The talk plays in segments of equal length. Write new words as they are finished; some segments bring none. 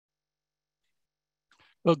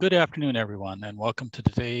Well, good afternoon, everyone, and welcome to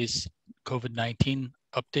today's COVID-19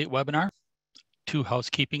 update webinar. Two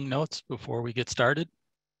housekeeping notes before we get started.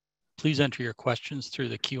 Please enter your questions through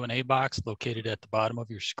the Q&A box located at the bottom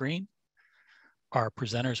of your screen. Our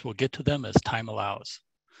presenters will get to them as time allows.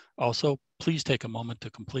 Also, please take a moment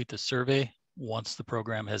to complete the survey once the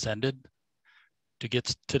program has ended. To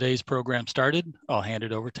get today's program started, I'll hand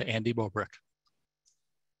it over to Andy Bobrick.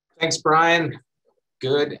 Thanks, Brian.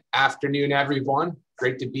 Good afternoon, everyone.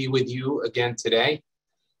 Great to be with you again today.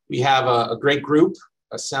 We have a great group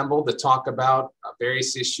assembled to talk about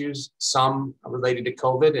various issues, some related to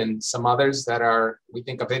COVID and some others that are, we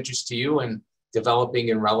think, of interest to you and developing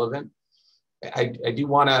and relevant. I do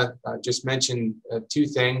want to just mention two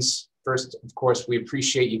things. First, of course, we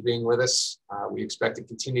appreciate you being with us. We expect to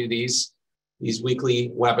continue these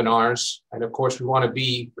weekly webinars. And of course, we want to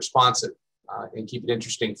be responsive and keep it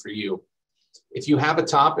interesting for you. If you have a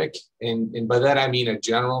topic, and by that I mean a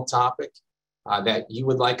general topic that you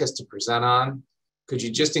would like us to present on, could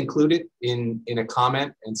you just include it in a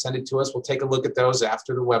comment and send it to us? We'll take a look at those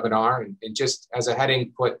after the webinar, and just as a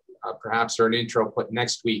heading, put perhaps, or an intro, put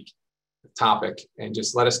next week topic, and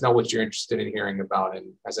just let us know what you're interested in hearing about.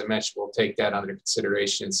 And as I mentioned, we'll take that under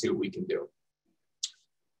consideration and see what we can do.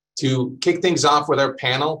 To kick things off with our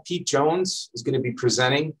panel, Pete Jones is going to be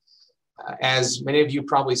presenting. As many of you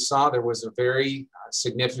probably saw, there was a very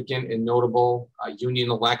significant and notable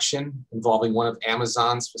union election involving one of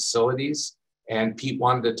Amazon's facilities. And Pete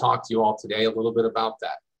wanted to talk to you all today a little bit about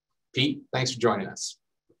that. Pete, thanks for joining us.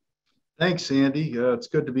 Thanks, Andy. It's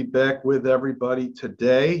good to be back with everybody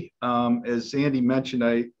today. As Andy mentioned,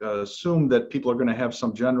 I assume that people are going to have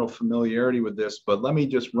some general familiarity with this, but let me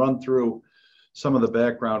just run through some of the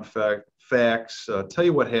background facts, tell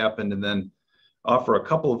you what happened, and then offer a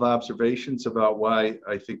couple of observations about why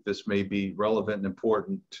I think this may be relevant and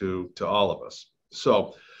important to all of us.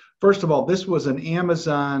 So, first of all, this was an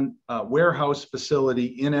Amazon warehouse facility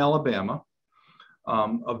in Alabama,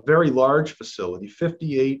 a very large facility.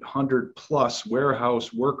 5,800 plus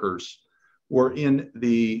warehouse workers were in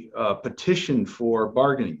the petition for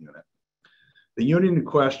bargaining unit. The union in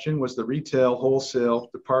question was the Retail Wholesale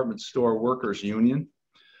Department Store Workers Union.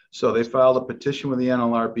 So they filed a petition with the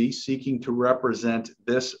NLRB seeking to represent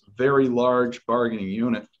this very large bargaining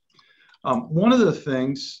unit. One of the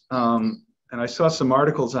things, and I saw some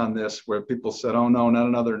articles on this where people said, oh no, not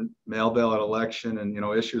another mail ballot election, and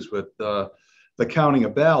issues with the counting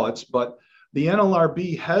of ballots, but the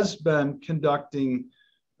NLRB has been conducting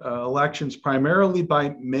elections primarily by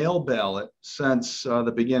mail ballot since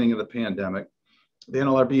the beginning of the pandemic. The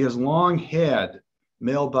NLRB has long had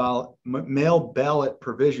mail ballot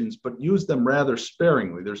provisions, but used them rather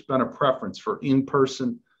sparingly. There's been a preference for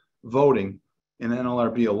in-person voting in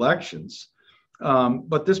NLRB elections.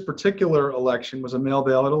 But this particular election was a mail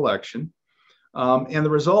ballot election. And the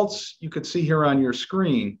results you could see here on your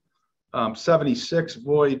screen, 76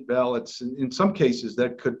 void ballots. In some cases,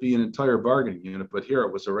 that could be an entire bargaining unit, but here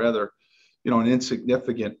it was a rather, an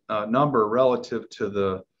insignificant number relative to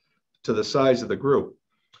the size of the group.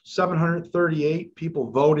 738 people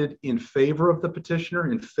voted in favor of the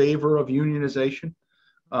petitioner, in favor of unionization.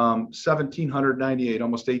 1,798,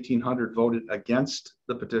 almost 1,800 voted against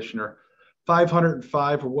the petitioner.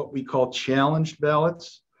 505 are what we call challenged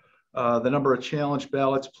ballots. The number of challenged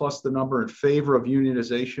ballots plus the number in favor of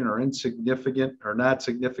unionization are insignificant or not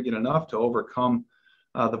significant enough to overcome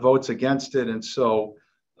the votes against it. And so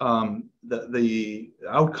the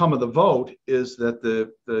outcome of the vote is that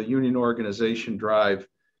the union organization drive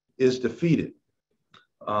is defeated.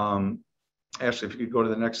 Ashley, if you could go to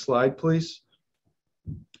the next slide, please.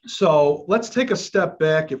 So let's take a step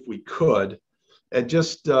back, if we could, and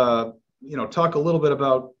just talk a little bit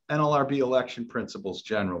about NLRB election principles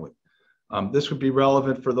generally. This would be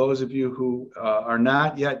relevant for those of you who are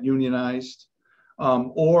not yet unionized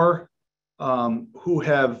or who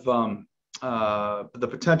have the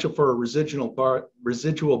potential for a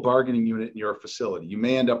residual bargaining unit in your facility. You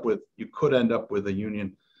could end up with a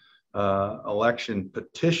union election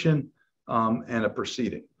petition and a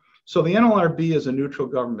proceeding. So the NLRB is a neutral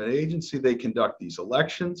government agency. They conduct these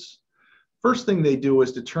elections. First thing they do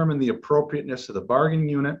is determine the appropriateness of the bargaining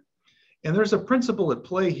unit. And there's a principle at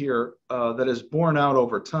play here that is borne out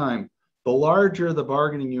over time. The larger the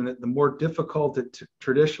bargaining unit, the more difficult it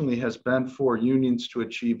traditionally has been for unions to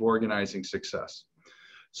achieve organizing success.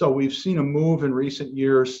 So we've seen a move in recent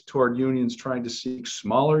years toward unions trying to seek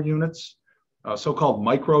smaller units, so-called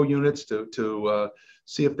micro units, to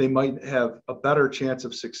see if they might have a better chance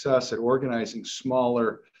of success at organizing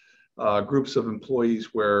smaller groups of employees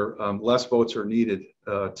where less votes are needed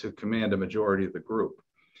to command a majority of the group.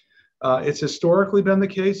 It's historically been the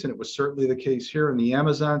case, and it was certainly the case here in the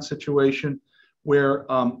Amazon situation, where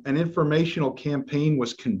an informational campaign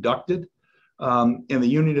was conducted, and the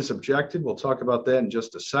union has objected. We'll talk about that in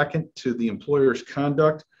just a second, to the employer's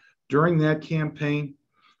conduct during that campaign.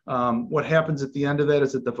 What happens at the end of that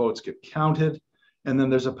is that the votes get counted, and then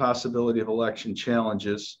there's a possibility of election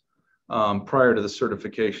challenges prior to the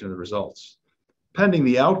certification of the results. Pending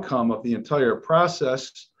the outcome of the entire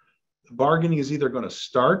process, bargaining is either going to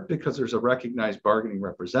start because there's a recognized bargaining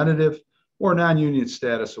representative, or non-union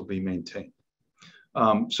status will be maintained.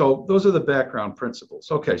 So those are the background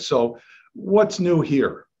principles. Okay, so what's new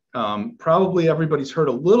here? Probably everybody's heard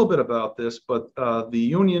a little bit about this, but the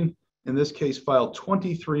union, in this case, filed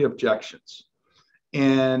 23 objections.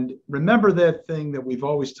 And remember that thing that we've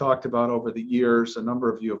always talked about over the years. A number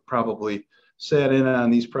of you have probably sat in on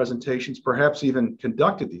these presentations, perhaps even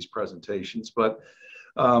conducted these presentations, but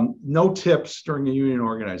no tips during a union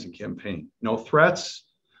organizing campaign. No threats,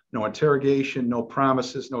 no interrogation, no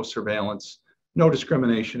promises, no surveillance, no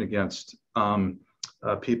discrimination against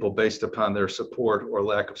people based upon their support or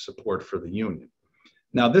lack of support for the union.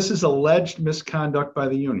 Now, this is alleged misconduct by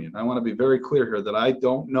the union. I want to be very clear here that I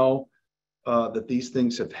don't know that these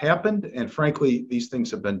things have happened. And frankly, these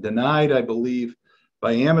things have been denied, I believe,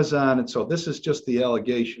 by Amazon. And so this is just the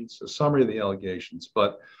allegations, a summary of the allegations,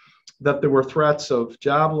 but that there were threats of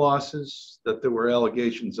job losses, that there were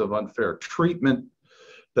allegations of unfair treatment,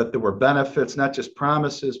 that there were benefits, not just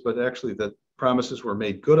promises, but actually that promises were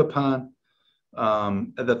made good upon,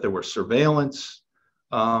 and that there were surveillance,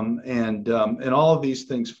 and all of these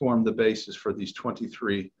things form the basis for these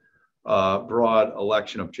 23 broad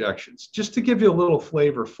election objections. Just to give you a little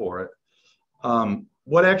flavor for it,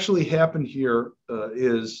 what actually happened here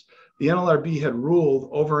is the NLRB had ruled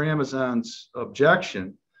over Amazon's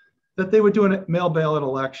objection that they would do a mail ballot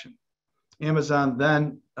election. Amazon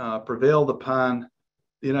then prevailed upon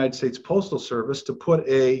the United States Postal Service to put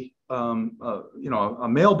a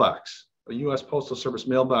mailbox, a U.S. Postal Service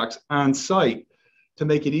mailbox on site to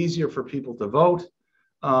make it easier for people to vote.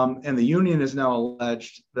 And the union has now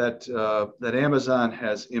alleged that that Amazon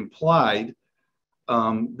has implied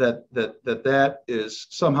that is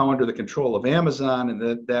somehow under the control of Amazon,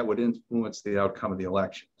 and that would influence the outcome of the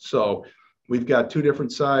election. So we've got two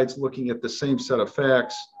different sides looking at the same set of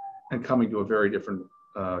facts and coming to a very different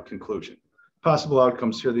conclusion. Possible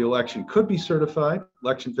outcomes here: the election could be certified,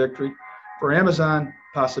 election victory. For Amazon,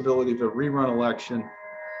 possibility of a rerun election.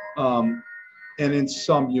 And in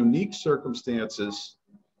some unique circumstances,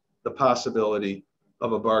 the possibility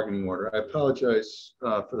of a bargaining order. I apologize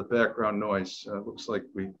for the background noise. Looks like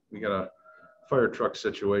we got a fire truck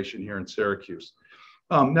situation here in Syracuse.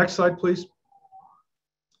 Next slide, please.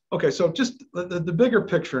 Okay, so just the bigger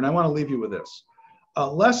picture, and I want to leave you with this.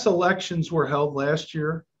 Less elections were held last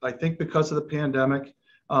year, I think because of the pandemic,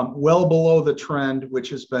 well below the trend, which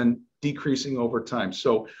has been decreasing over time.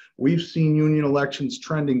 So we've seen union elections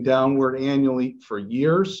trending downward annually for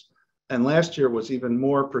years. And last year was even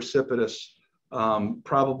more precipitous,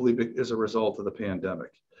 probably as a result of the pandemic.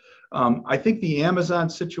 I think the Amazon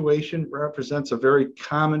situation represents a very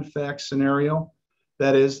common fact scenario.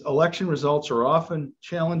 That is, election results are often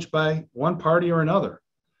challenged by one party or another.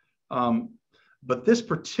 But this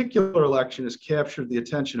particular election has captured the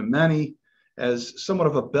attention of many as somewhat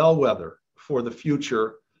of a bellwether for the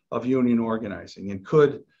future of union organizing. And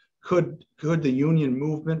could the union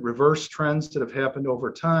movement reverse trends that have happened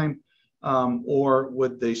over time, or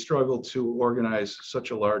would they struggle to organize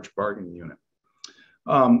such a large bargaining unit?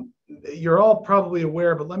 You're all probably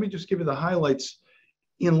aware, but let me just give you the highlights.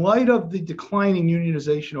 In light of the declining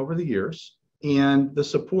unionization over the years and the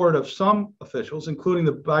support of some officials, including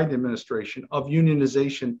the Biden administration, of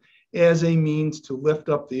unionization as a means to lift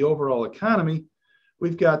up the overall economy,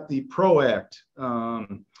 we've got the PRO Act,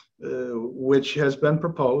 which has been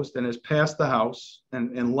proposed and has passed the House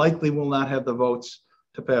and likely will not have the votes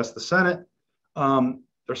to pass the Senate.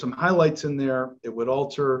 There's some highlights in there. It would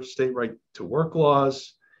alter state right to work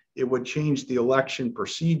laws. It would change the election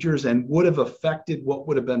procedures and would have affected what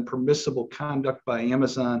would have been permissible conduct by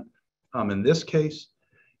Amazon in this case.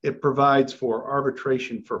 It provides for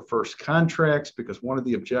arbitration for first contracts, because one of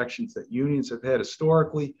the objections that unions have had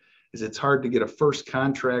historically is it's hard to get a first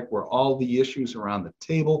contract where all the issues are on the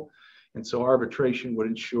table. And so arbitration would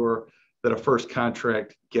ensure that a first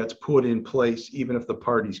contract gets put in place even if the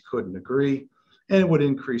parties couldn't agree, and it would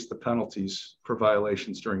increase the penalties for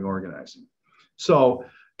violations during organizing. So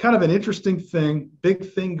kind of an interesting thing, big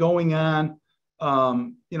thing going on,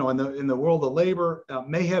 in the world of labor,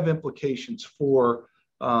 may have implications for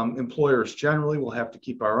employers generally. We'll have to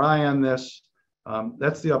keep our eye on this.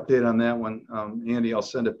 That's the update on that one. Andy, I'll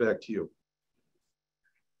send it back to you.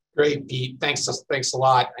 Great, Pete. Thanks a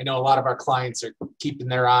lot. I know a lot of our clients are keeping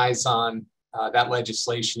their eyes on that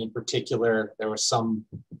legislation in particular. There was some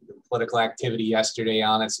political activity yesterday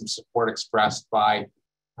on it, some support expressed by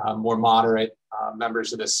more moderate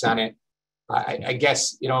members of the Senate. I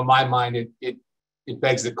guess, in my mind, it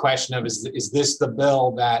begs the question of, is this the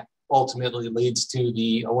bill that ultimately leads to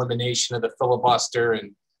the elimination of the filibuster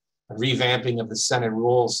and revamping of the Senate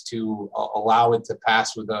rules to allow it to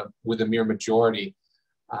pass with a mere majority?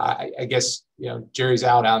 I guess, jury's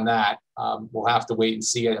out on that. We'll have to wait and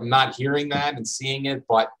see it. I'm not hearing that and seeing it,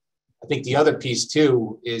 but I think the other piece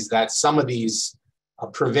too is that some of these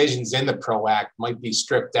provisions in the PRO Act might be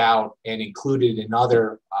stripped out and included in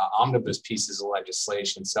other omnibus pieces of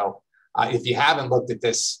legislation. So if you haven't looked at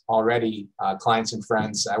this already, clients and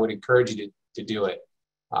friends, I would encourage you to do it.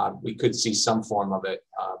 We could see some form of it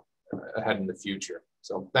ahead in the future.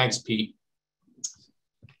 So thanks, Pete.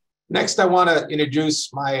 Next, I want to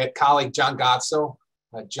introduce my colleague, John Gotso.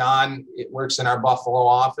 John works in our Buffalo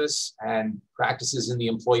office and practices in the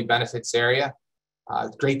employee benefits area.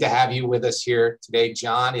 Great to have you with us here today,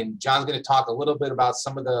 John. And John's going to talk a little bit about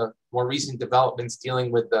some of the more recent developments dealing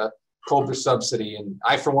with the COBRA subsidy. And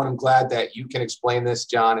I, for one, am glad that you can explain this,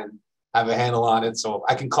 John, and have a handle on it, so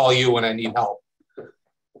I can call you when I need help.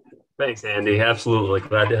 Thanks, Andy. Absolutely.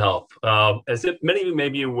 Glad to help. As many of you may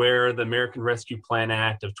be aware, the American Rescue Plan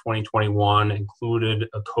Act of 2021 included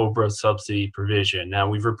a COBRA subsidy provision. Now,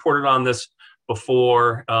 we've reported on this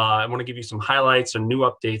before. I want to give you some highlights and new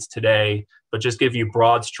updates today, but just give you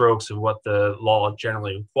broad strokes of what the law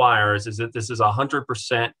generally requires is that this is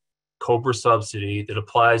 100% COBRA subsidy that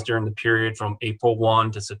applies during the period from April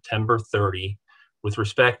 1 to September 30 with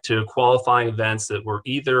respect to qualifying events that were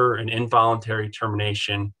either an involuntary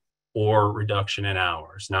termination or reduction in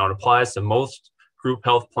hours. Now, it applies to most group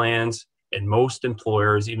health plans and most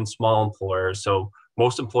employers, even small employers. So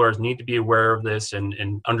most employers need to be aware of this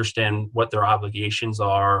and understand what their obligations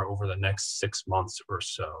are over the next 6 months or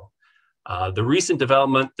so. The recent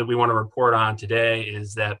development that we want to report on today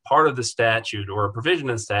is that part of the statute or a provision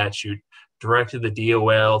of the statute directed the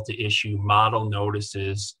DOL to issue model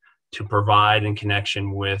notices to provide in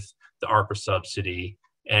connection with the ARPA subsidy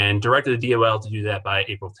and directed the DOL to do that by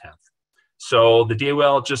April 10th. So the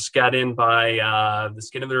DOL just got in by the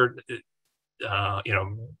skin of their,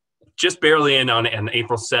 just barely in on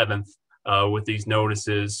April 7th with these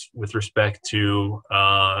notices with respect to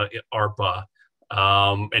ARPA.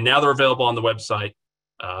 And now they're available on the website,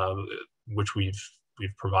 which we've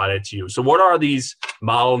provided to you. So what are these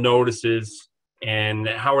model notices and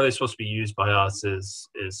how are they supposed to be used by us as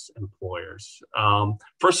employers?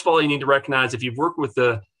 First of all, you need to recognize if you've worked with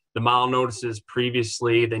the model notices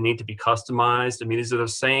previously, they need to be customized. I mean, these are the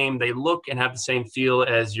same, they look and have the same feel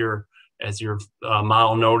as your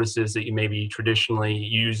model notices that you may be traditionally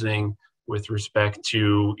using with respect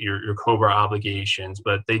to your COBRA obligations,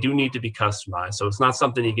 but they do need to be customized. So it's not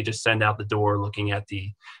something you can just send out the door looking at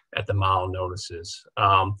the model notices.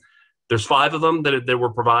 There's 5 of them that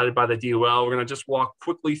were provided by the DOL. We're going to just walk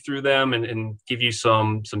quickly through them and give you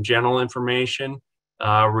some general information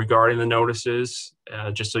regarding the notices,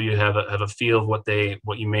 just so you have a feel of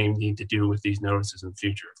what you may need to do with these notices in the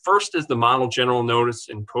future. First is the model general notice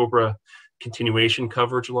and COBRA continuation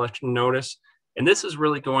coverage election notice. And this is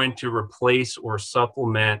really going to replace or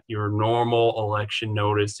supplement your normal election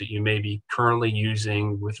notice that you may be currently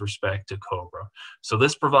using with respect to COBRA. So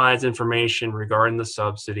this provides information regarding the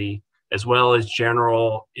subsidy as well as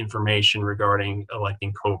general information regarding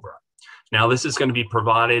electing COBRA. Now, this is going to be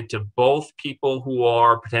provided to both people who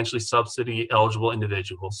are potentially subsidy eligible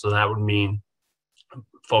individuals. So that would mean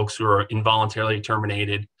folks who are involuntarily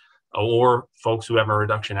terminated or folks who have a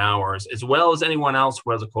reduction hours, as well as anyone else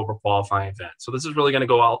who has a COBRA qualifying event. So this is really going to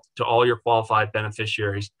go out to all your qualified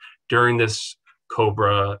beneficiaries during this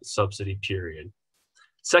COBRA subsidy period.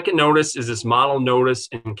 Second notice is this model notice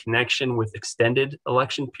in connection with extended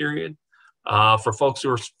election period. For folks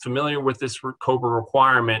who are familiar with this COBRA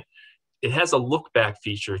requirement, it has a look back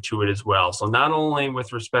feature to it as well. So not only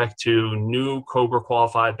with respect to new COBRA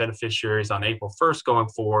qualified beneficiaries on April 1st going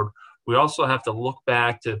forward, we also have to look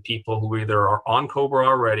back to people who either are on COBRA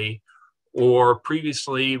already or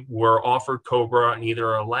previously were offered COBRA and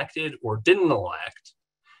either elected or didn't elect,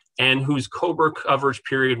 and whose COBRA coverage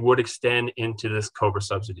period would extend into this COBRA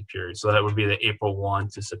subsidy period. So that would be the April 1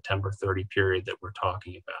 to September 30 period that we're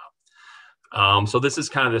talking about. So this is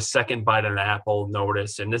kind of the second bite of an apple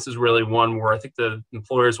notice. And this is really one where I think the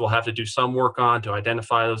employers will have to do some work on to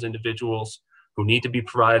identify those individuals who need to be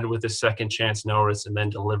provided with a second chance notice and then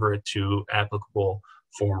deliver it to applicable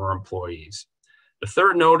former employees. The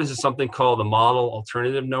third notice is something called the model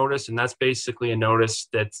alternative notice, and that's basically a notice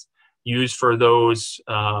that's used for those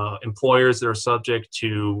employers that are subject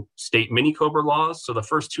to state mini COBRA laws. So the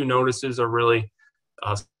first two notices are really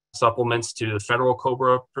supplements to the federal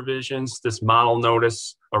COBRA provisions. This model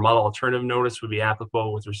notice or model alternative notice would be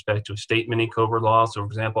applicable with respect to a state mini COBRA law. So for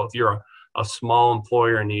example, if you're a small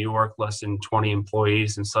employer in New York, less than 20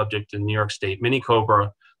 employees and subject to New York State mini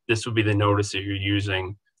COBRA, this would be the notice that you're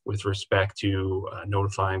using with respect to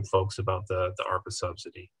notifying folks about the ARPA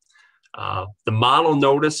subsidy. The model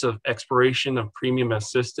notice of expiration of premium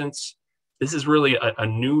assistance, this is really a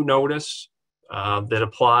new notice that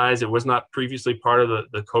applies. It was not previously part of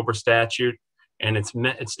the COBRA statute, and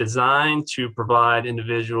it's designed to provide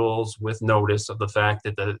individuals with notice of the fact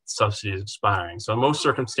that the subsidy is expiring. So in most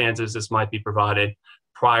circumstances, this might be provided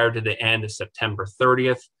prior to the end of September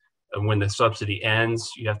 30th. And when the subsidy ends,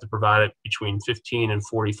 you have to provide it between 15 and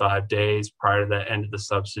 45 days prior to the end of the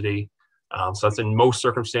subsidy. So that's in most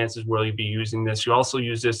circumstances where you'd be using this. You also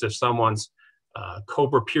use this if someone's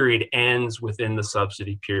COBRA period ends within the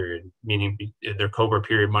subsidy period, meaning their COBRA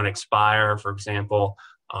period might expire, for example,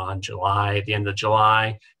 on July, at the end of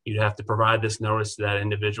July. You'd have to provide this notice to that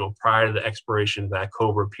individual prior to the expiration of that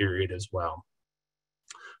COBRA period as well.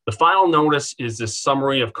 The final notice is the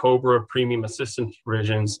summary of COBRA premium assistance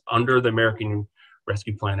provisions under the American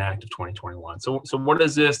Rescue Plan Act of 2021. So what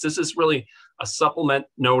is this? This is really a supplement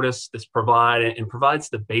notice that's provided and provides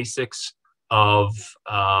the basics of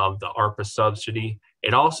the ARPA subsidy.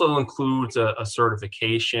 It also includes a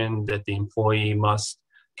certification that the employee must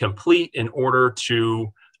complete in order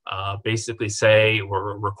to basically say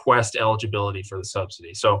or request eligibility for the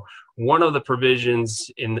subsidy. So one of the provisions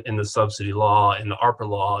in the subsidy law, in the ARPA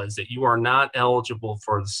law, is that you are not eligible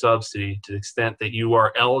for the subsidy to the extent that you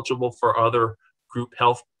are eligible for other group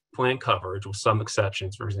health plan coverage, with some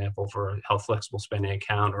exceptions, for example, for a health flexible spending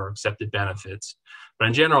account or accepted benefits. But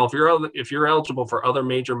in general, if you're eligible for other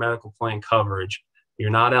major medical plan coverage, you're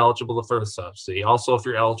not eligible for the subsidy. Also, if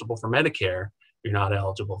you're eligible for Medicare, you're not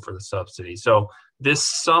eligible for the subsidy. So this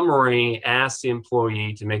summary asks the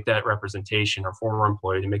employee to make that representation, or former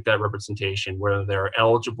employee to make that representation, whether they're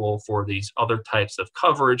eligible for these other types of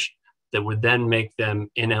coverage that would then make them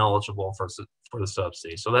ineligible for the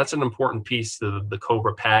subsidy. So that's an important piece of the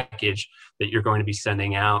COBRA package that you're going to be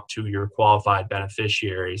sending out to your qualified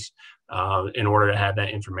beneficiaries in order to have that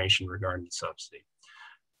information regarding the subsidy.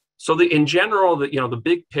 So in general, the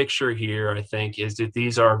big picture here, I think, is that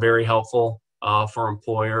these are very helpful for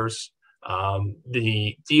employers.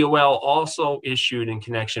 The DOL also issued, in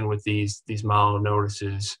connection with these model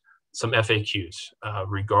notices, some FAQs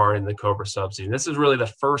regarding the COBRA subsidy. And this is really the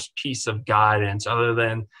first piece of guidance, other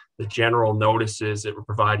than the general notices that will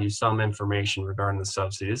provide you some information regarding the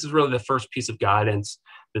subsidy. This is really the first piece of guidance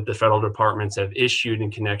that the federal departments have issued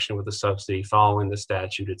in connection with the subsidy following the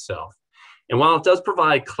statute itself. And while it does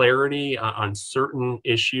provide clarity on certain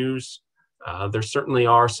issues, there certainly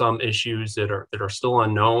are some issues that are still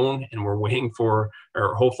unknown, and we're waiting for,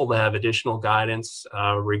 or hopeful to have, additional guidance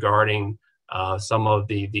regarding some of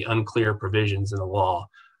the unclear provisions in the law.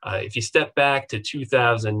 If you step back to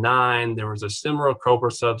 2009, there was a similar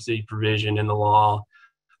COBRA subsidy provision in the law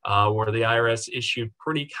where the IRS issued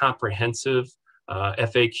pretty comprehensive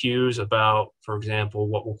FAQs about, for example,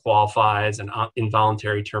 what will qualify as an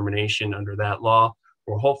involuntary termination under that law.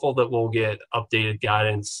 We're hopeful that we'll get updated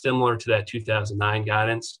guidance similar to that 2009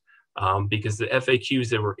 guidance because the FAQs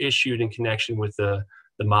that were issued in connection with the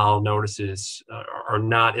model notices are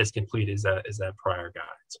not as complete as that prior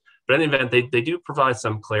guidance. But in any event, they do provide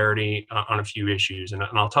some clarity on a few issues, and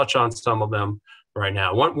I'll touch on some of them right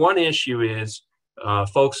now. One issue is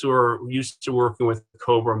folks who are used to working with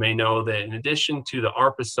COBRA may know that in addition to the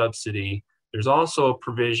ARPA subsidy, there's also a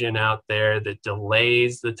provision out there that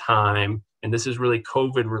delays the time, and this is really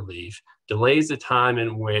COVID relief, delays the time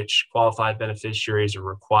in which qualified beneficiaries are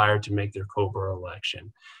required to make their COBRA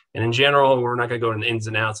election. And in general, we're not going to go into the ins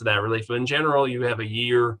and outs of that relief, but in general, you have a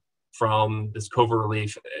year from this COBRA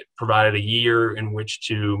relief, provided a year in which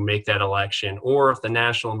to make that election, or if the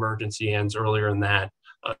national emergency ends earlier than that,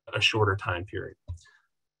 a shorter time period.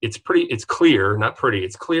 It's clear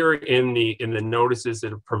in the notices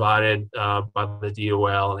that are provided by the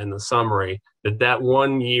DOL in the summary that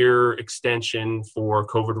 1 year extension for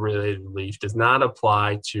COVID-related relief does not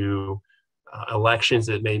apply to elections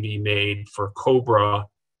that may be made for COBRA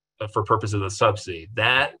for purpose of the subsidy.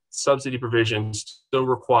 That subsidy provision still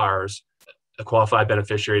requires a qualified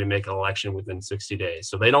beneficiary to make an election within 60 days.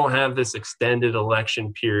 So they don't have this extended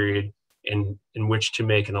election period in which to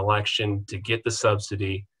make an election to get the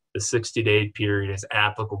subsidy. The 60-day period is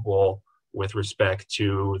applicable with respect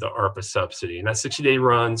to the ARPA subsidy. And that 60-day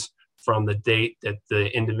runs from the date that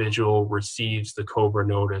the individual receives the COBRA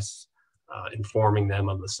notice informing them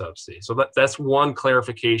of the subsidy. So that's one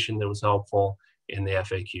clarification that was helpful in the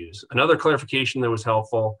FAQs. Another clarification that was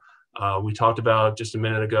helpful, we talked about just a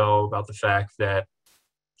minute ago about the fact that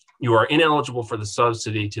you are ineligible for the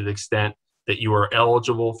subsidy to the extent that you are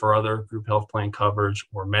eligible for other group health plan coverage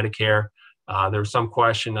or Medicare. There's some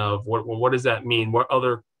question of what does that mean? What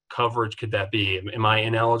other coverage could that be? Am I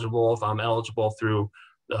ineligible if I'm eligible through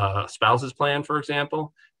spouse's plan, for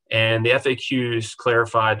example? And the FAQs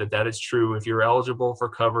clarified that that is true. If you're eligible for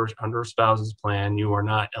coverage under a spouse's plan, you are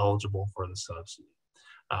not eligible for the subsidy.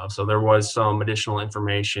 So there was some additional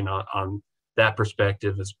information on that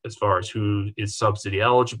perspective as far as who is subsidy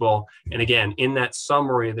eligible. And again, in that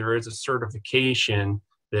summary, there is a certification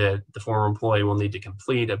that the former employee will need to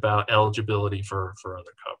complete about eligibility for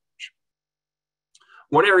other coverage.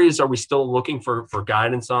 What areas are we still looking for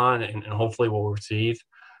guidance on and hopefully we'll receive?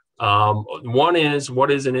 One is,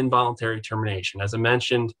 what is an involuntary termination? As I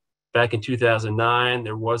mentioned, back in 2009,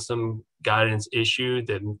 there was some guidance issued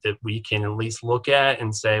that we can at least look at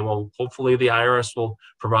and say, well, hopefully the IRS will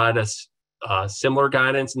provide us similar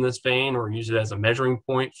guidance in this vein or use it as a measuring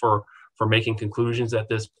point for making conclusions at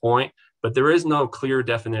this point. But there is no clear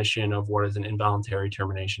definition of what is an involuntary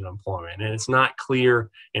termination of employment. And it's not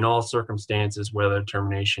clear in all circumstances whether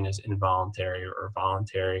termination is involuntary or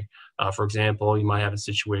voluntary. For example, you might have a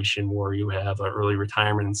situation where you have an early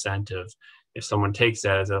retirement incentive. If someone takes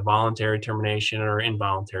that as a voluntary termination or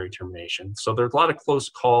involuntary termination. So there's a lot of close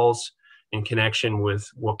calls in connection with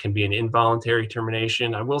what can be an involuntary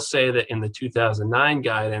termination. I will say that in the 2009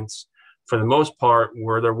 guidance, for the most part,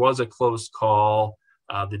 where there was a close call,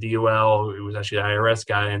 the DOL, it was actually the IRS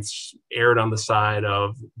guidance, erred on the side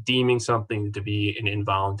of deeming something to be an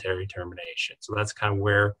involuntary termination. So that's kind of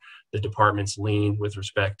where the departments leaned with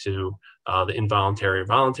respect to the involuntary or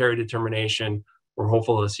voluntary determination. We're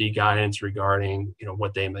hopeful to see guidance regarding,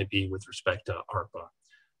 what they might be with respect to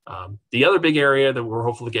ARPA. The other big area that we're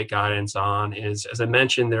hopeful to get guidance on is, as I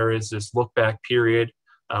mentioned, there is this look back period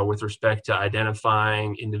with respect to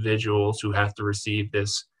identifying individuals who have to receive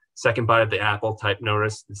this second bite of the apple type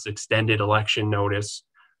notice, this extended election notice.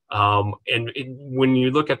 When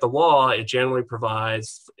you look at the law, it generally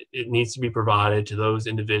it needs to be provided to those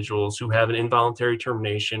individuals who have an involuntary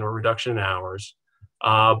termination or reduction in hours,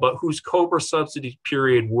 but whose COBRA subsidy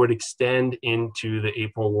period would extend into the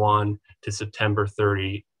April 1 to September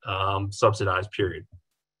 30 subsidized period.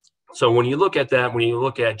 So when you look at that, when you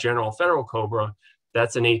look at general federal COBRA,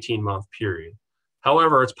 that's an 18-month period.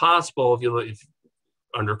 However, it's possible if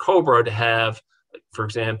under COBRA to have, for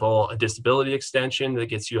example, a disability extension that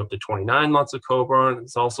gets you up to 29 months of COBRA. And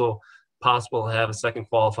it's also possible to have a second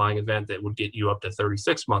qualifying event that would get you up to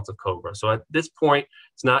 36 months of COBRA. So at this point,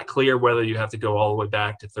 it's not clear whether you have to go all the way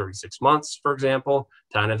back to 36 months, for example,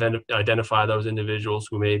 to identify those individuals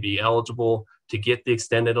who may be eligible to get the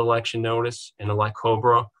extended election notice and elect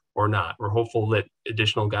COBRA or not. We're hopeful that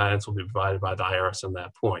additional guidance will be provided by the IRS on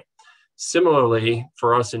that point. Similarly,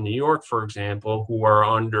 for us in New York, for example, who are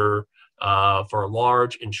under, for a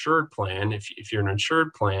large insured plan, if you're an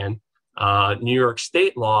insured plan, New York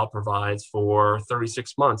state law provides for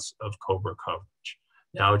 36 months of COBRA coverage.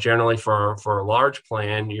 Now, generally for a large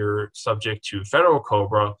plan, you're subject to federal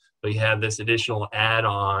COBRA, but you have this additional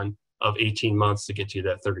add-on of 18 months to get you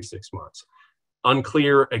that 36 months.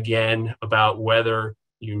 Unclear, again, about whether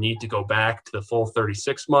you need to go back to the full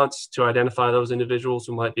 36 months to identify those individuals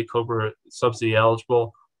who might be COBRA subsidy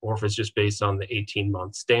eligible, or if it's just based on the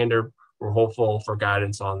 18-month standard. We're hopeful for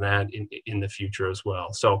guidance on that in the future as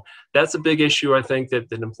well. So that's a big issue, I think,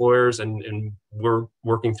 that employers and we're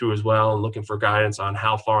working through as well and looking for guidance on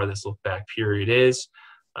how far this look back period is.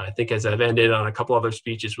 I think as I've ended on a couple other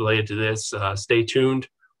speeches related to this, stay tuned.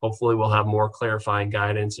 Hopefully we'll have more clarifying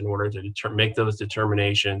guidance in order to make those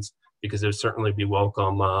determinations, because they'll certainly be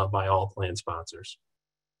welcome by all plan sponsors.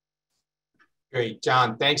 Great,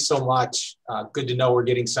 John, thanks so much. Good to know we're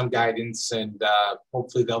getting some guidance, and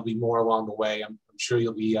hopefully there'll be more along the way. I'm sure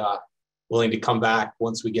you'll be willing to come back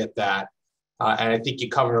once we get that. And I think you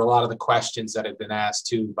covered a lot of the questions that have been asked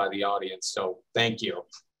too by the audience, so thank you.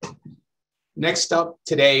 Next up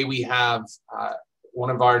today, we have one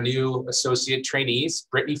of our new associate trainees,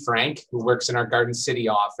 Brittany Frank, who works in our Garden City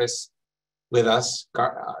office with us.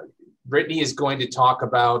 Brittany is going to talk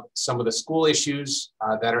about some of the school issues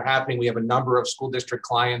that are happening. We have a number of school district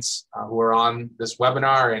clients who are on this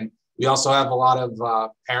webinar, and we also have a lot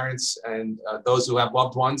of parents and those who have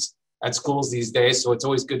loved ones at schools these days. So it's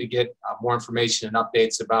always good to get more information and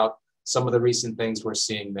updates about some of the recent things we're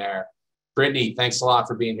seeing there. Brittany, thanks a lot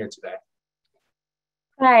for being here today.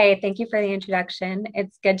 Hi, thank you for the introduction.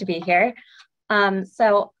 It's good to be here.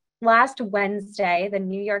 So last Wednesday, the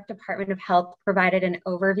New York Department of Health provided an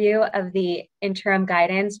overview of the interim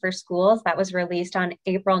guidance for schools that was released on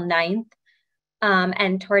April 9th.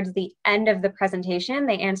 And towards the end of the presentation,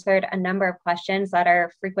 they answered a number of questions that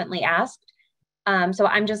are frequently asked. So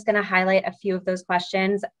I'm just going to highlight a few of those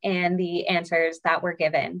questions and the answers that were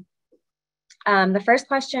given. The first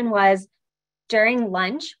question was, during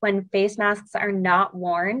lunch, when face masks are not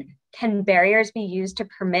worn, can barriers be used to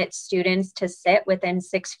permit students to sit within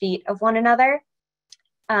 6 feet of one another?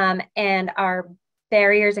 And are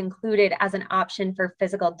barriers included as an option for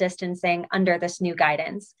physical distancing under this new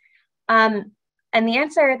guidance? And the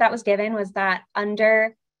answer that was given was that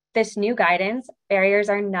under this new guidance, barriers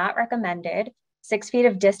are not recommended. 6 feet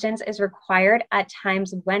of distance is required at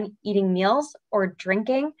times when eating meals or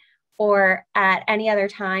drinking, or at any other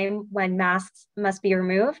time when masks must be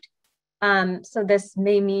removed. So this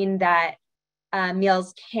may mean that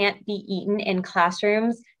meals can't be eaten in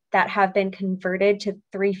classrooms that have been converted to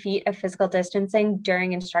 3 feet of physical distancing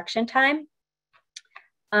during instruction time.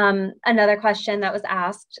 Another question that was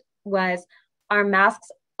asked was, are masks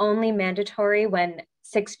only mandatory when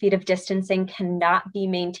 6 feet of distancing cannot be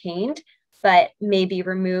maintained, but may be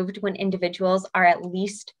removed when individuals are at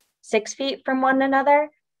least 6 feet from one another?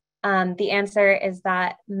 The answer is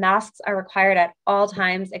that masks are required at all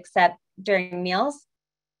times except during meals.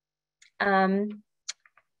 And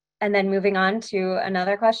then moving on to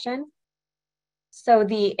another question. So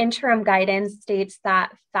the interim guidance states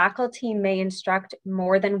that faculty may instruct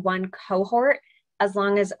more than one cohort as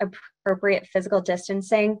long as appropriate physical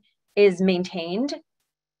distancing is maintained.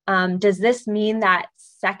 Does this mean that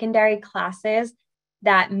secondary classes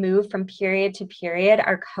that move from period to period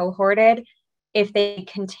are cohorted if they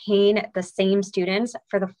contain the same students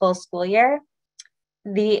for the full school year?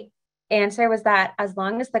 The answer was that as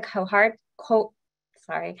long as the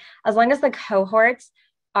cohorts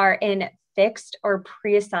are in fixed or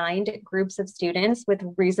pre-assigned groups of students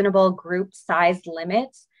with reasonable group size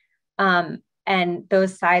limits, and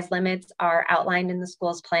those size limits are outlined in the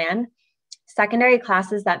school's plan, secondary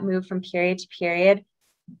classes that move from period to period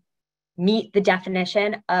meet the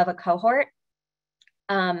definition of a cohort.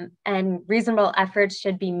 And reasonable efforts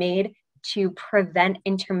should be made to prevent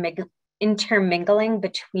intermingling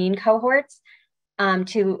between cohorts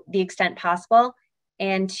to the extent possible,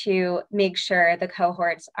 and to make sure the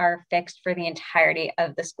cohorts are fixed for the entirety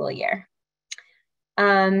of the school year.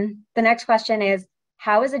 The next question is,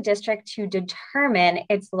 how is a district to determine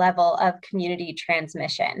its level of community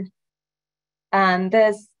transmission?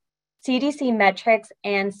 The CDC metrics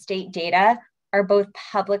and state data are both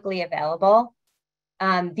publicly available.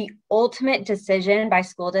 The ultimate decision by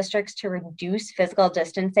school districts to reduce physical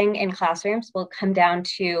distancing in classrooms will come down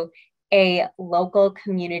to a local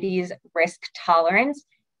community's risk tolerance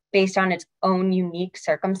based on its own unique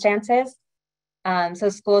circumstances. So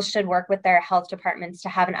schools should work with their health departments to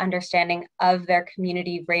have an understanding of their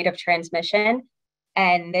community rate of transmission,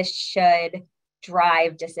 and this should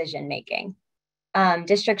drive decision making.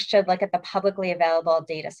 Districts should look at the publicly available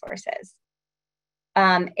data sources.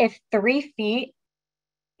 If 3 feet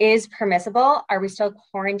is permissible, are we still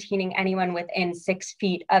quarantining anyone within 6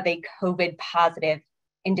 feet of a COVID positive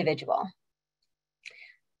individual?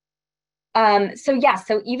 So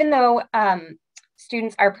even though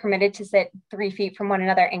students are permitted to sit 3 feet from one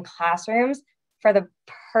another in classrooms, for the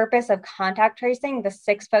purpose of contact tracing, the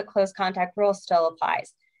 6 foot close contact rule still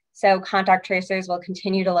applies. So contact tracers will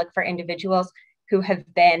continue to look for individuals who have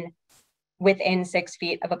been within 6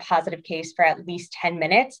 feet of a positive case for at least 10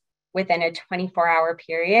 minutes within a 24-hour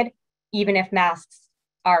period, even if masks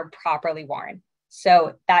are properly worn.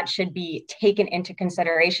 So that should be taken into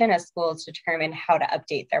consideration as schools determine how to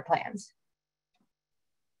update their plans.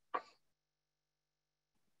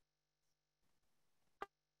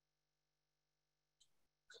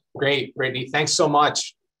 Great, Brittany. Thanks so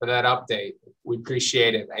much for that update. We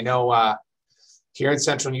appreciate it. I know here in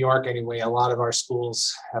Central New York, anyway, a lot of our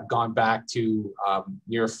schools have gone back to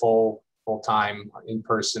near full-time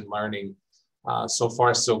in-person learning. So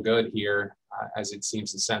far, so good here, as it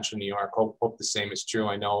seems in Central New York. Hope the same is true.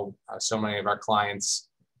 I know so many of our clients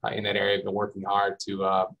in that area have been working hard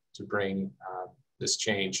to bring this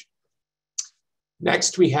change.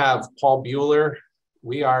 Next, we have Paul Bueller.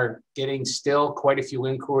 We are getting still quite a few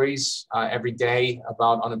inquiries every day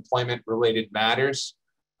about unemployment-related matters,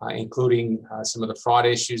 including some of the fraud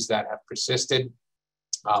issues that have persisted.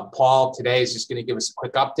 Paul today is just going to give us a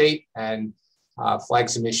quick update and flag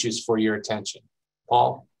some issues for your attention.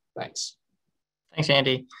 Paul, thanks. Thanks,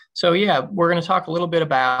 Andy. So yeah, we're going to talk a little bit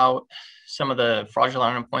about some of the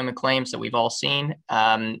fraudulent unemployment claims that we've all seen.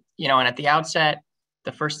 And at the outset,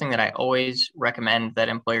 the first thing that I always recommend that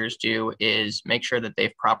employers do is make sure that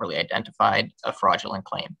they've properly identified a fraudulent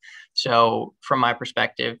claim. So from my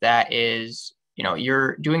perspective, that is,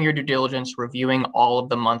 you're doing your due diligence, reviewing all of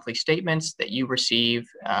the monthly statements that you receive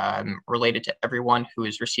related to everyone who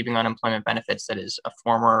is receiving unemployment benefits that is a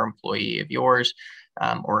former employee of yours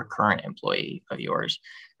or a current employee of yours.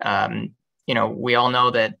 We all know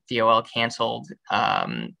that DOL canceled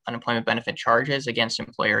unemployment benefit charges against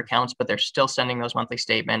employer accounts, but they're still sending those monthly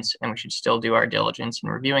statements, and we should still do our diligence in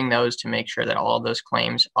reviewing those to make sure that all of those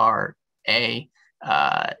claims are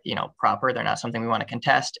proper. They're not something we want to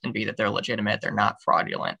contest, and B, that they're legitimate. They're not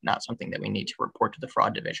fraudulent, not something that we need to report to the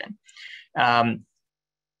fraud division.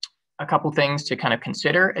 A couple things to kind of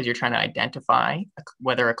consider as you're trying to identify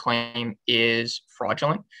whether a claim is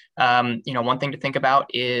fraudulent. One thing to think about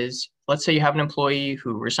is, let's say you have an employee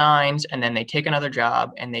who resigns and then they take another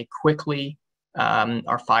job and they quickly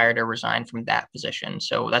are fired or resign from that position.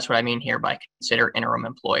 So that's what I mean here by consider interim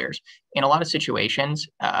employers. In a lot of situations,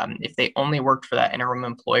 if they only worked for that interim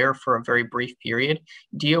employer for a very brief period,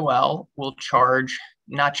 DOL will charge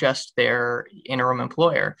not just their interim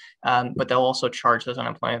employer, but they'll also charge those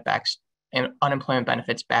unemployment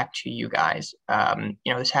benefits back to you guys.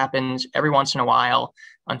 This happens every once in a while.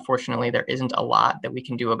 Unfortunately, there isn't a lot that we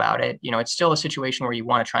can do about it. It's still a situation where you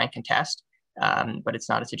want to try and contest, but it's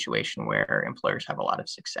not a situation where employers have a lot of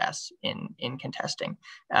success in contesting.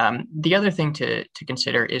 The other thing to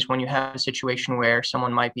consider is when you have a situation where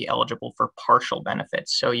someone might be eligible for partial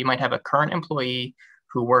benefits. So you might have a current employee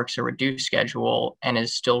who works a reduced schedule and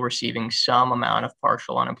is still receiving some amount of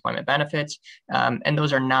partial unemployment benefits. And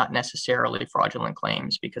those are not necessarily fraudulent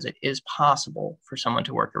claims, because it is possible for someone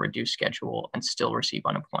to work a reduced schedule and still receive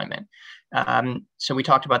unemployment. So we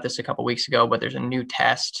talked about this a couple of weeks ago, but there's a new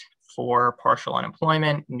test for partial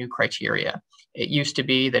unemployment, new criteria. It used to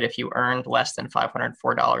be that if you earned less than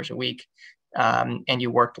 $504 a week, and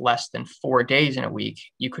you worked less than 4 days in a week,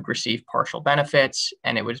 you could receive partial benefits.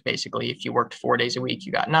 And it was basically, if you worked 4 days a week,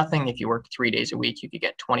 you got nothing. If you worked 3 days a week, you could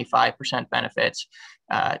get 25% benefits.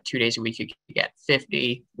 2 days a week, you could get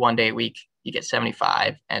 50. 1 day a week, you get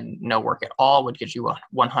 75, and no work at all would get you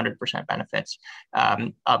 100% benefits.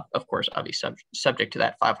 Of course, obviously subject to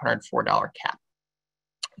that $504 cap.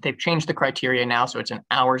 They've changed the criteria now, so it's an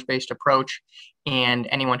hours-based approach, and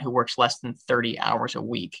anyone who works less than 30 hours a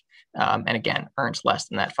week, and again, earns less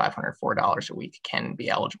than that $504 a week, can be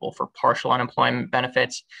eligible for partial unemployment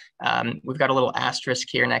benefits. We've got a little asterisk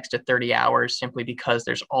here next to 30 hours, simply because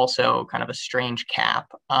there's also kind of a strange cap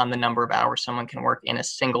on the number of hours someone can work in a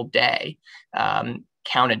single day,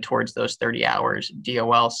 counted towards those 30 hours.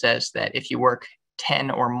 DOL says that if you work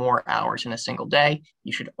 10 or more hours in a single day,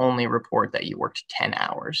 you should only report that you worked 10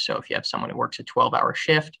 hours. So if you have someone who works a 12-hour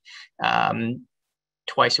shift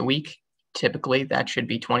twice a week, typically that should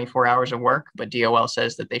be 24 hours of work, but DOL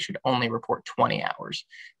says that they should only report 20 hours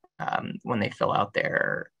when they fill out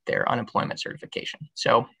their unemployment certification.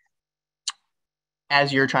 So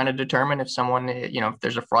as you're trying to determine if someone, if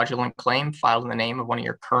there's a fraudulent claim filed in the name of one of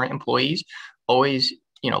your current employees, always,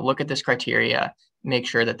 look at this criteria, make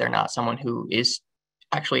sure that they're not someone who is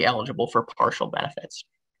actually eligible for partial benefits.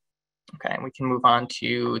 Okay, and we can move on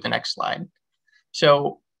to the next slide.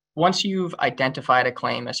 So once you've identified a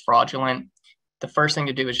claim as fraudulent, the first thing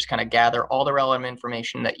to do is just kind of gather all the relevant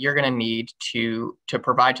information that you're going to need to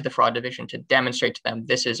provide to the fraud division to demonstrate to them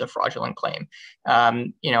this is a fraudulent claim.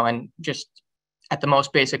 And just at the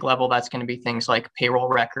most basic level, that's going to be things like payroll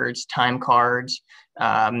records, time cards,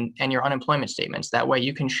 and your unemployment statements. That way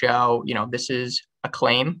you can show, this is a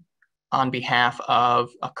claim on behalf of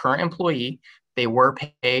a current employee. They were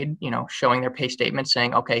paid, showing their pay statement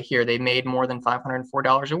saying, okay, here they made more than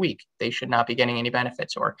 $504 a week. They should not be getting any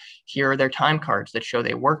benefits. Or here are their time cards that show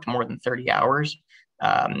they worked more than 30 hours.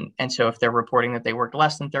 And so if they're reporting that they worked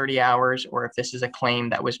less than 30 hours, or if this is a claim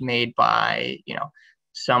that was made by,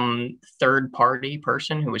 some third party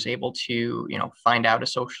person who was able to, find out a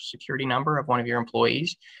social security number of one of your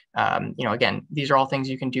employees. Again, these are all things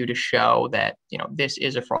you can do to show that, this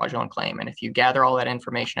is a fraudulent claim. And if you gather all that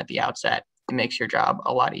information at the outset, it makes your job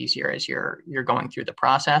a lot easier as you're going through the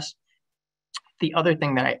process. The other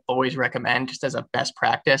thing that I always recommend, just as a best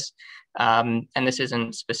practice, and this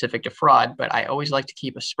isn't specific to fraud, but I always like to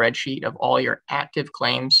keep a spreadsheet of all your active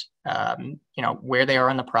claims, where they are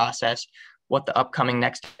in the process, what the upcoming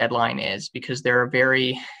next deadline is, because there are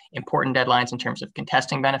very important deadlines in terms of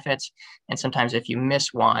contesting benefits. And sometimes if you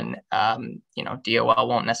miss one, DOL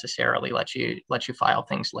won't necessarily let you file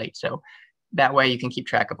things late. So that way you can keep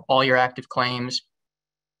track of all your active claims,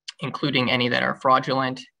 including any that are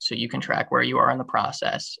fraudulent, so you can track where you are in the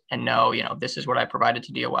process and know, this is what I provided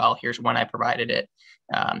to DOL. Here's when I provided it.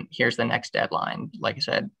 Here's the next deadline. Like I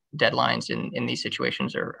said, deadlines in these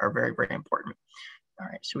situations are very, very important. All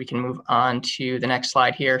right, so we can move on to the next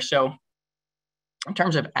slide here. So in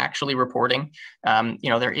terms of actually reporting,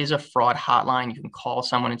 there is a fraud hotline. You can call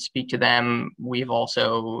someone and speak to them. We've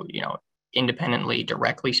also, independently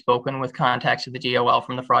directly spoken with contacts of the DOL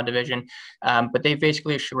from the fraud division, but they've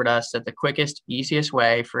basically assured us that the quickest, easiest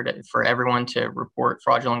way for everyone to report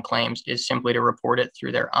fraudulent claims is simply to report it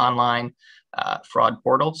through their online fraud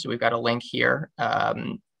portal. So we've got a link here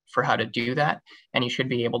for how to do that, and you should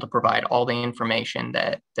be able to provide all the information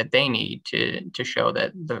that they need to show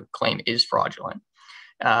that the claim is fraudulent.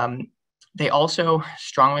 They also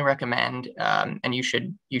strongly recommend, and you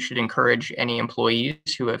should encourage any employees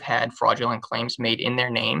who have had fraudulent claims made in their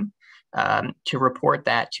name to report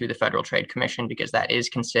that to the Federal Trade Commission, because that is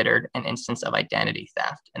considered an instance of identity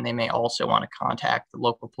theft. And they may also want to contact the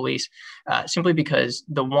local police, simply because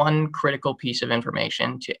the one critical piece of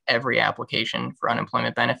information to every application for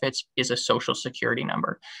unemployment benefits is a Social Security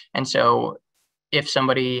number. And so if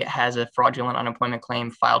somebody has a fraudulent unemployment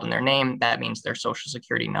claim filed in their name, that means their Social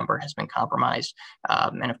Security number has been compromised.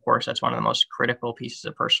 And of course, that's one of the most critical pieces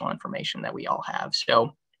of personal information that we all have.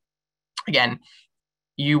 So again,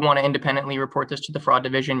 you want to independently report this to the fraud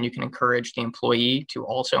division. You can encourage the employee to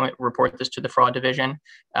also report this to the fraud division.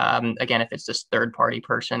 Again, if it's this third-party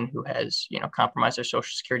person who has, compromised their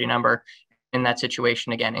Social Security number, in that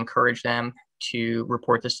situation, again, encourage them to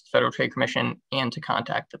report this to the Federal Trade Commission and to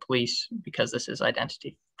contact the police, because this is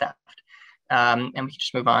identity theft. And we can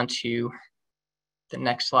just move on to the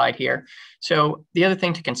next slide here. So the other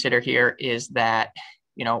thing to consider here is that,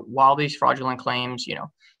 while these fraudulent claims,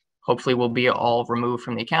 hopefully will be all removed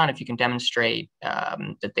from the account if you can demonstrate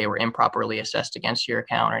that they were improperly assessed against your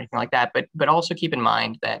account or anything like that. But also keep in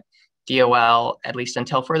mind that DOL, at least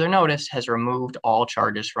until further notice, has removed all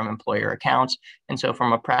charges from employer accounts. And so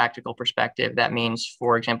from a practical perspective, that means,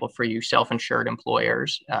 for example, for you self-insured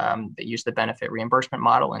employers that use the benefit reimbursement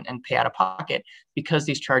model and pay out of pocket, because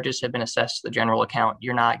these charges have been assessed to the general account,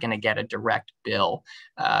 you're not going to get a direct bill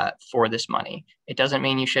for this money. It doesn't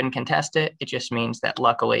mean you shouldn't contest it. It just means that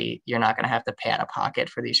luckily you're not going to have to pay out of pocket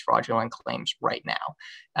for these fraudulent claims right now.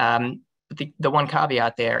 But the one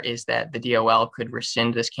caveat there is that the DOL could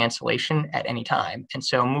rescind this cancellation at any time. And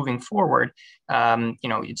so moving forward,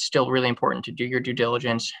 it's still really important to do your due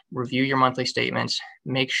diligence, review your monthly statements,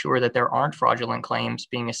 make sure that there aren't fraudulent claims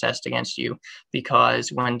being assessed against you,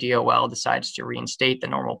 because when DOL decides to reinstate the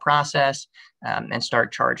normal process and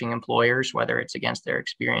start charging employers, whether it's against their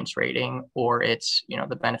experience rating or it's,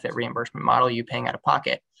 the benefit reimbursement model, you paying out of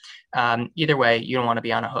pocket, either way, you don't want to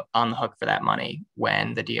be on the hook for that money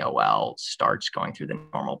when the DOL starts going through the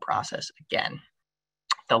normal process again.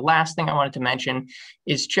 The last thing I wanted to mention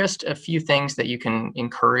is just a few things that you can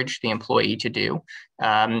encourage the employee to do.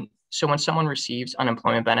 So when someone receives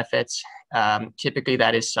unemployment benefits, typically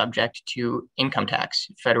that is subject to income tax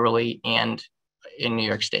federally and in New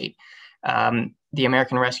York State. The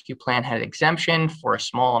American Rescue Plan had exemption for a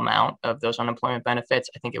small amount of those unemployment benefits.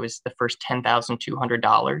 I think it was the first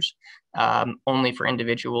 $10,200, only for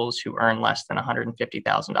individuals who earn less than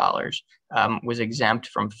 $150,000, was exempt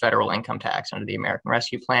from federal income tax under the American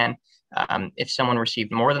Rescue Plan. If someone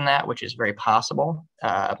received more than that, which is very possible,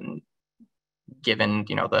 given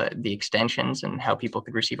the extensions and how people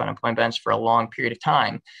could receive unemployment benefits for a long period of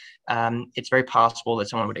time, it's very possible that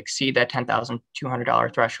someone would exceed that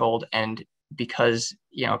 $10,200 threshold. And because,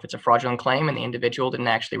 if it's a fraudulent claim and the individual didn't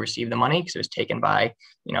actually receive the money because it was taken by,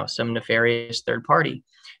 some nefarious third party,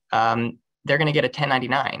 they're going to get a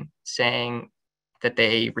 1099 saying that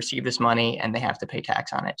they received this money and they have to pay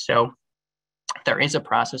tax on it. So there is a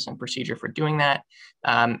process and procedure for doing that.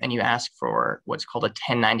 And you ask for what's called a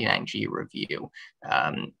 1099-G review.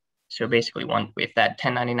 So basically, if that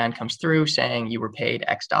 1099 comes through saying you were paid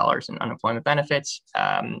X dollars in unemployment benefits,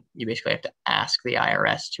 you basically have to ask the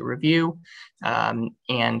IRS to review.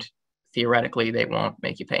 And theoretically, they won't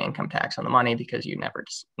make you pay income tax on the money because you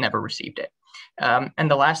never received it. And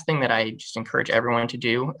the last thing that I just encourage everyone to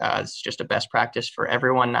do, is just a best practice for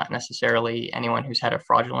everyone, not necessarily anyone who's had a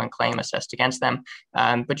fraudulent claim assessed against them,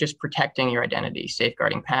 but just protecting your identity,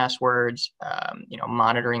 safeguarding passwords,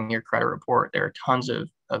 monitoring your credit report. There are tons of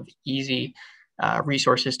easy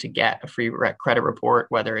resources to get a free credit report,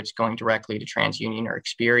 whether it's going directly to TransUnion or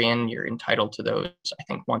Experian. You're entitled to those, I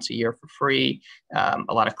think, once a year for free.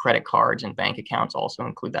 A lot of credit cards and bank accounts also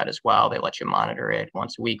include that as well. They let you monitor it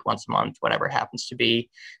once a week, once a month, whatever it happens to be.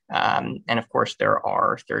 And of course, there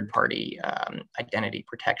are third-party identity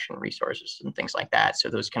protection resources and things like that. So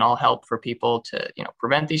those can all help for people to,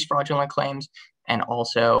 prevent these fraudulent claims, and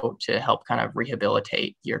also to help kind of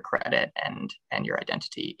rehabilitate your credit and your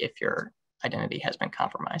identity if your identity has been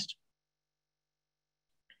compromised.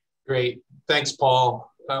 Great, thanks,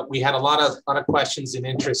 Paul. We had a lot of questions and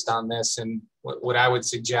interest on this, and what I would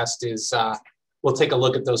suggest is we'll take a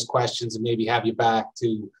look at those questions and maybe have you back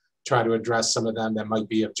to try to address some of them that might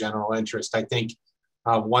be of general interest. I think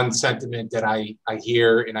one sentiment that I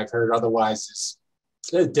hear, and I've heard otherwise, is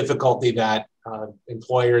the difficulty that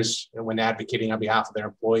employers, when advocating on behalf of their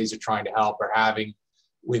employees, are trying to help or having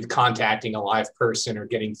with contacting a live person or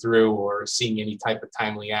getting through or seeing any type of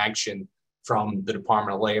timely action from the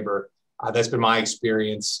Department of Labor. That's been my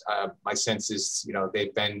experience. My sense is,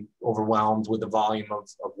 they've been overwhelmed with the volume of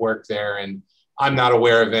work there, and I'm not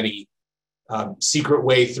aware of any secret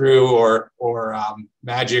way through or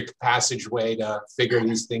magic passageway to figure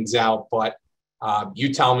these things out. But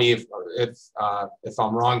you tell me if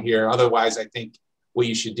I'm wrong here. Otherwise, I think what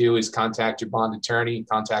you should do is contact your bond attorney,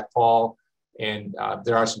 contact Paul, and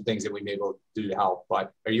there are some things that we may be able to do to help.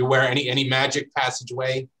 But are you aware of any magic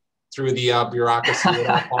passageway through the bureaucracy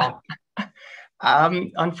at all,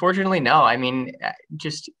 Paul? Unfortunately, no. I mean,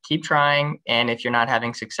 just keep trying. And if you're not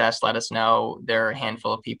having success, let us know. There are a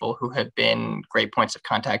handful of people who have been great points of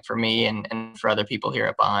contact for me and for other people here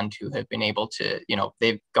at Bond who have been able to,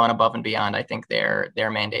 they've gone above and beyond. I think their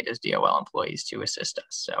mandate as DOL employees to assist us.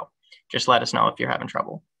 So just let us know if you're having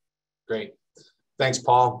trouble. Great. Thanks,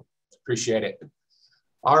 Paul. Appreciate it.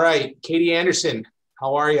 All right, Katie Anderson,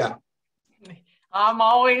 how are you? I'm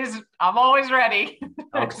always ready.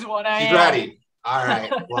 That's what I am. She's ready. All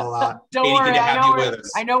right. Well, don't Katie, worry. good to have you with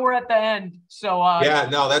us. I know we're at the end, so yeah,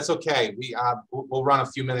 no, that's okay. We'll run a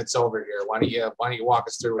few minutes over here. Why don't you walk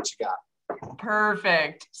us through what you got?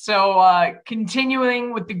 Perfect. So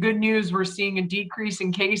continuing with the good news, we're seeing a decrease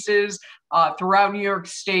in cases throughout New York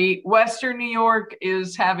State. Western New York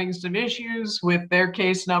is having some issues with their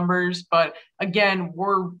case numbers, but again,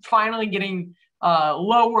 we're finally getting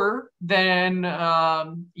lower than,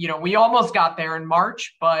 we almost got there in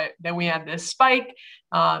March, but then we had this spike.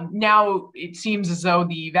 Now it seems as though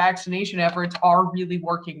the vaccination efforts are really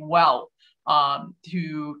working well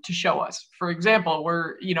to show us. For example,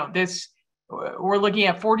 we're looking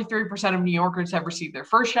at 43% of New Yorkers have received their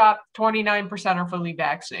first shot, 29% are fully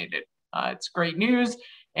vaccinated. It's great news.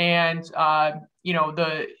 And,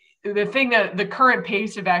 the thing that the current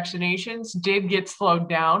pace of vaccinations did get slowed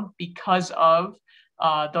down because of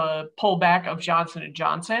the pullback of Johnson &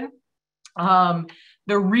 Johnson.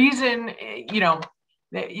 The reason,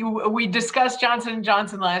 we discussed Johnson &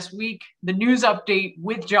 Johnson last week. The news update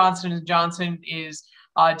with Johnson & Johnson is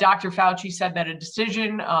Dr. Fauci said that a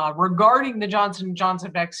decision regarding the Johnson &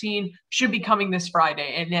 Johnson vaccine should be coming this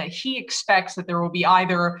Friday, and that he expects that there will be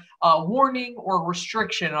either a warning or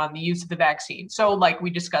restriction on the use of the vaccine. So like we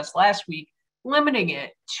discussed last week, limiting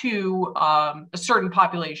it to a certain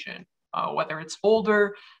population, whether it's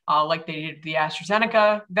older, like they did the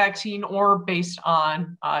AstraZeneca vaccine, or based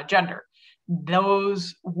on gender.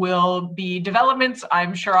 Those will be developments.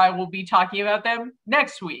 I'm sure I will be talking about them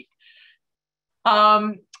next week.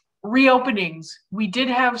 Reopenings. We did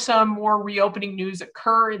have some more reopening news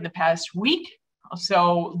occur in the past week.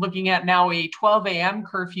 So looking at now a 12 a.m.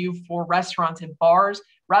 curfew for restaurants and bars.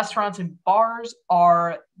 Restaurants and bars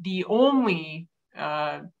are the only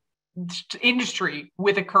industry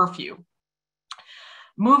with a curfew.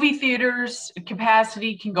 Movie theaters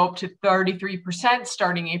capacity can go up to 33%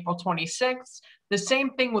 starting April 26th. The same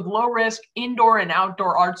thing with low risk indoor and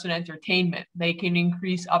outdoor arts and entertainment. They can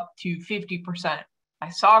increase up to 50%. I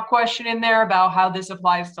saw a question in there about how this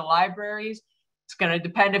applies to libraries. It's going to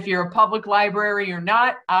depend if you're a public library or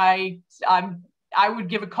not. I would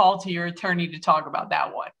give a call to your attorney to talk about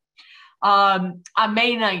that one. On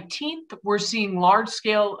May 19th, we're seeing large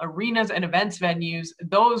scale arenas and events venues.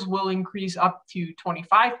 Those will increase up to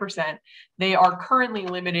 25%. They are currently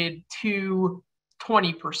limited to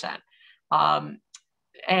 20%.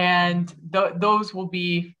 And those will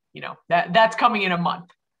be, that's coming in a month.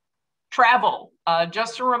 Travel,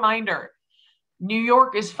 just a reminder, New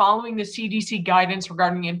York is following the CDC guidance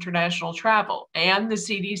regarding international travel. And the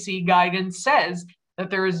CDC guidance says that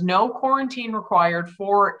there is no quarantine required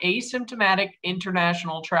for asymptomatic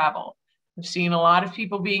international travel. I've seen a lot of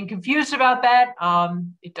people being confused about that.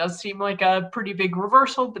 It does seem like a pretty big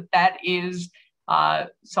reversal, but that is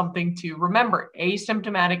something to remember.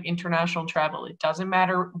 Asymptomatic international travel. It doesn't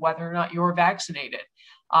matter whether or not you're vaccinated.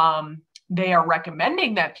 They are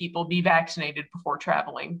recommending that people be vaccinated before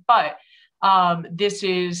traveling, but this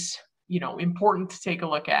is, important to take a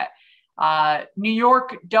look at. New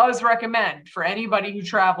York does recommend for anybody who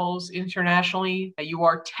travels internationally that you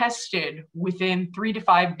are tested within 3 to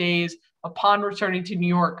 5 days upon returning to New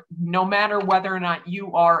York, no matter whether or not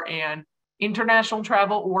you are an international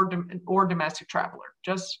travel or domestic traveler.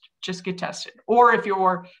 Just get tested, or if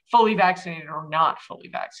you're fully vaccinated or not fully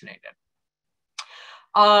vaccinated.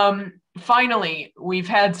 Finally, we've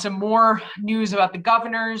had some more news about the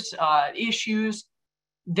governor's issues.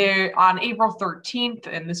 There on April 13th,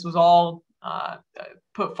 and this was all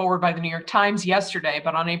put forward by the New York Times yesterday,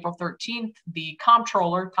 but on April 13th, the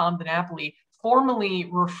comptroller, Tom DiNapoli, formally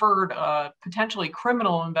referred a potentially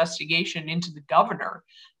criminal investigation into the governor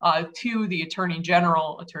to the Attorney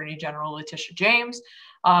General Letitia James.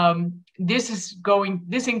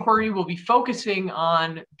 This inquiry will be focusing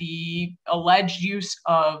on the alleged use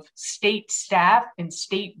of state staff and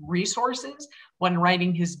state resources when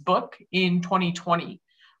writing his book in 2020.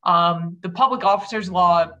 The Public Officers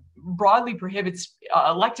Law broadly prohibits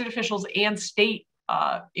elected officials and state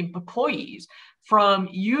employees from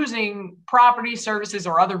using property, services,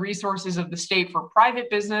 or other resources of the state for private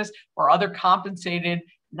business or other compensated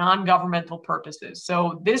non-governmental purposes.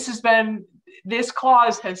 So this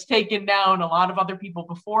clause has taken down a lot of other people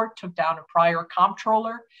before, took down a prior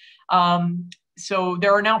comptroller. So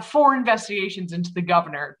there are now 4 investigations into the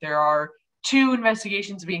governor. There are 2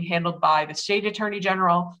 investigations being handled by the state attorney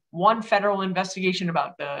general, 1 federal investigation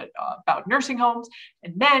about nursing homes,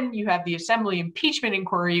 and then you have the assembly impeachment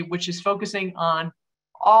inquiry, which is focusing on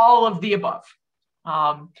all of the above.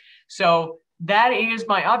 So that is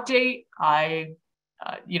my update.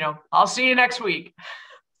 I'll see you next week.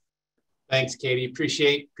 Thanks, Katie.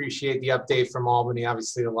 Appreciate the update from Albany.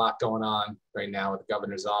 Obviously, a lot going on right now with the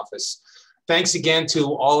governor's office. Thanks again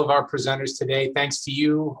to all of our presenters today. Thanks to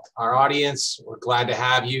you, our audience. We're glad to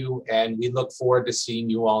have you, and we look forward to seeing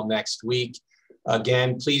you all next week.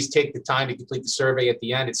 Again, please take the time to complete the survey at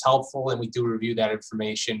the end. It's helpful, and we do review that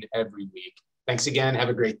information every week. Thanks again. Have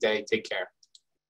a great day. Take care.